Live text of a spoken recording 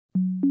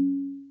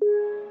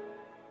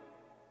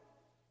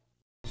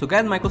So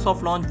guys,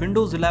 Microsoft launched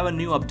Windows 11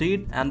 new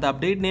update, and the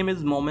update name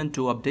is Moment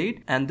 2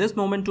 update, and this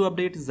Moment 2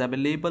 update is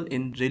available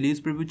in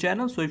release preview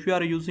channel. So if you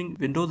are using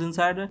Windows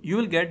Insider, you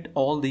will get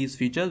all these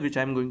features which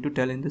I am going to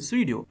tell in this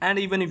video. And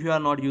even if you are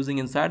not using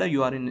Insider,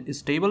 you are in a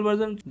stable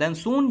version, then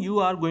soon you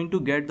are going to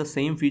get the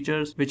same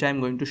features which I am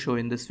going to show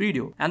in this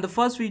video. And the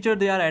first feature,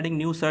 they are adding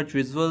new search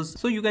visuals,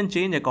 so you can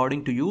change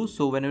according to you.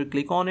 So whenever you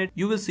click on it,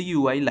 you will see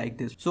UI like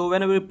this. So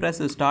whenever you press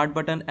the start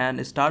button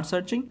and start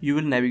searching, you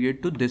will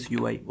navigate to this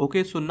UI.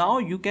 Okay, so now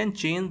you can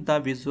change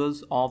the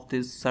visuals of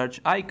this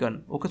search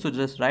icon. Okay, so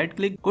just right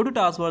click, go to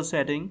taskbar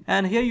setting,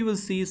 and here you will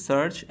see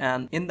search,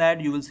 and in that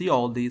you will see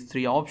all these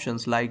three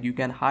options, like you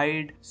can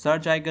hide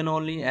search icon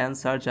only and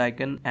search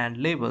icon and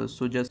label.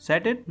 So just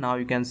set it. Now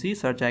you can see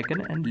search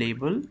icon and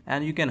label,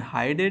 and you can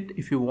hide it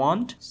if you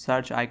want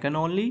search icon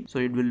only, so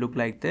it will look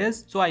like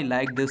this. So I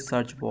like this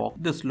search box,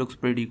 this looks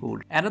pretty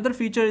good. Another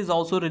feature is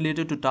also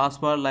related to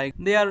taskbar, like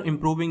they are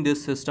improving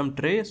this system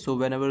tray. So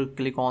whenever you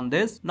click on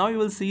this, now you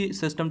will see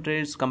system tray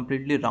is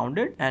completely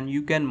rounded, and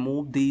you can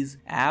move these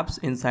apps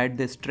inside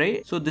this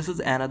tray. So this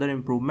is another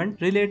improvement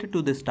related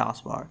to this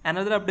taskbar.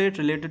 Another update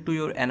related to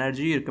your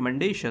energy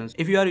recommendations.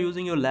 If you are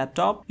using your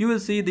laptop, you will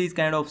see these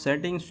kind of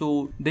settings.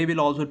 So they will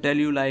also tell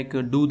you like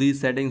do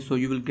these settings, so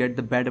you will get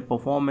the better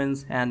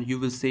performance and you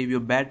will save your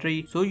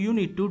battery. So you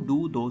need to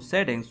do those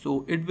settings,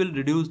 so it will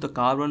reduce the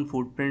carbon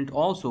footprint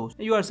also.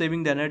 You are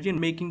saving the energy and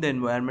making the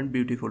environment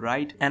beautiful,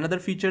 right? Another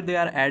feature they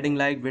are adding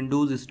like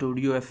Windows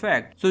Studio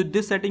effect. So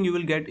this setting you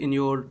will get in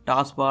your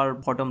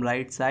taskbar bottom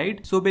right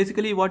side. So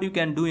basically what you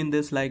can do in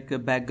this,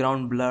 like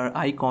background blur,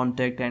 eye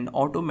contact, and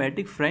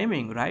automatic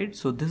framing, right?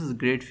 So this is a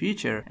great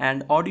feature.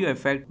 And audio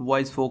effect,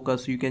 voice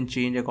focus, you can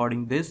change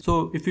according this.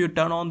 So if you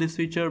turn on this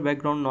feature,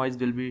 background noise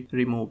will be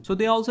removed. So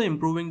they also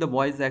improving the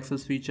voice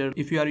access feature.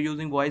 If you are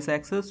using voice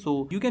access,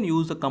 so you can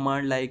use the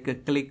command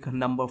like click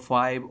number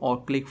 5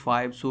 or click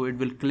 5, so it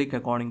will click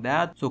according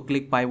that. So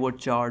click pivot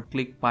chart,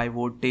 click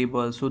pivot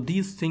table. So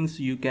these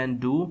things you can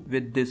do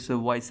with this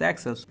voice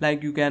access.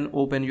 Like you can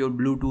open your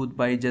Bluetooth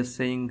by just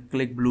saying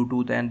click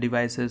Bluetooth and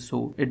devices,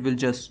 so it will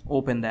just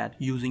open that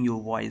using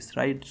your voice,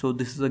 right? So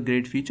this is a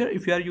great feature.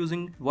 If you are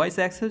using voice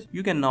access,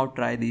 you can now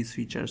try these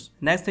features.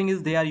 Next thing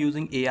is they are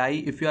using AI.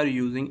 If you are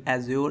using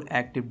Azure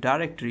Active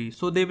Directory,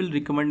 so they will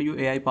recommend you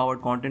AI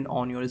powered content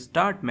on your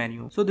start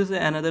menu. So this is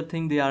another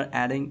thing they are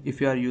adding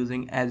if you are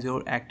using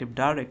Azure Active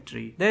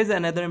Directory. There is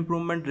another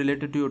improvement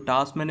related to your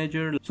task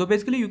manager. So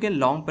basically you can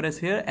long press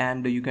here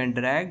and you can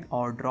drag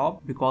or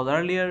drop, because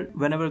earlier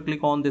whenever you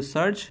click on this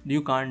search,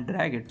 you can't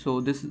drag it.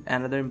 So this is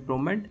another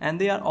improvement. And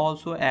they are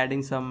also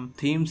adding some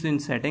themes in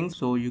settings,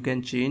 so you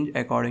can change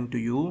according to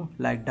you,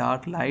 like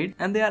dark, light.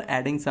 And they are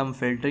adding some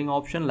filtering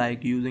option,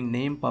 like using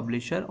name,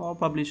 publisher, or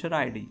publisher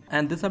ID.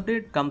 And this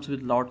update comes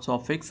with lots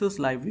of fixes,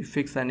 like we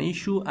fix an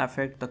issue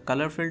affect the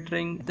color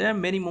filtering. There are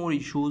many more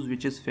issues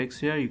which is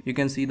fixed here. You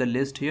can see the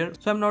list here.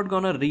 So I'm not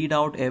gonna read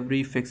out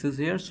every fixes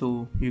here,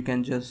 so you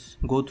can just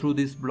go through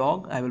this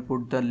blog. I will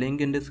put the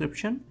link in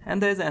description.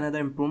 And there is another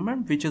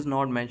improvement which is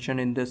not mentioned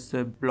in this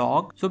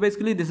blog. So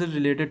basically this is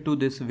related to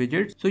this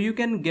widget. So you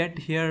can get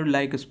here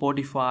like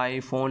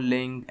Spotify, phone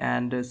link,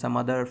 and some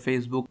other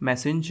Facebook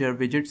Messenger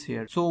widgets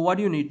here. So what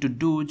you need to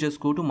do, just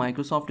go to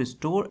Microsoft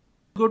Store,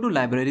 go to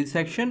library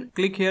section,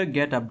 click here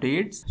get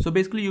updates. So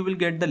basically you will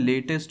get the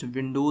latest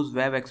Windows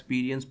Web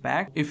Experience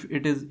pack. If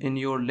it is in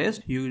your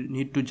list, you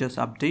need to just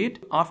update.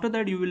 After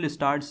that you will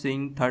start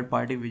seeing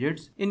third-party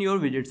widgets in your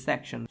widget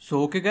section.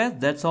 So okay guys,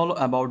 that's all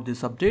about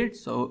this update.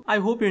 So I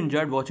hope you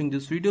enjoyed watching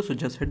this video. So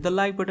just hit the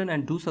like button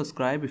and do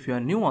subscribe if you are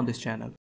new on this channel.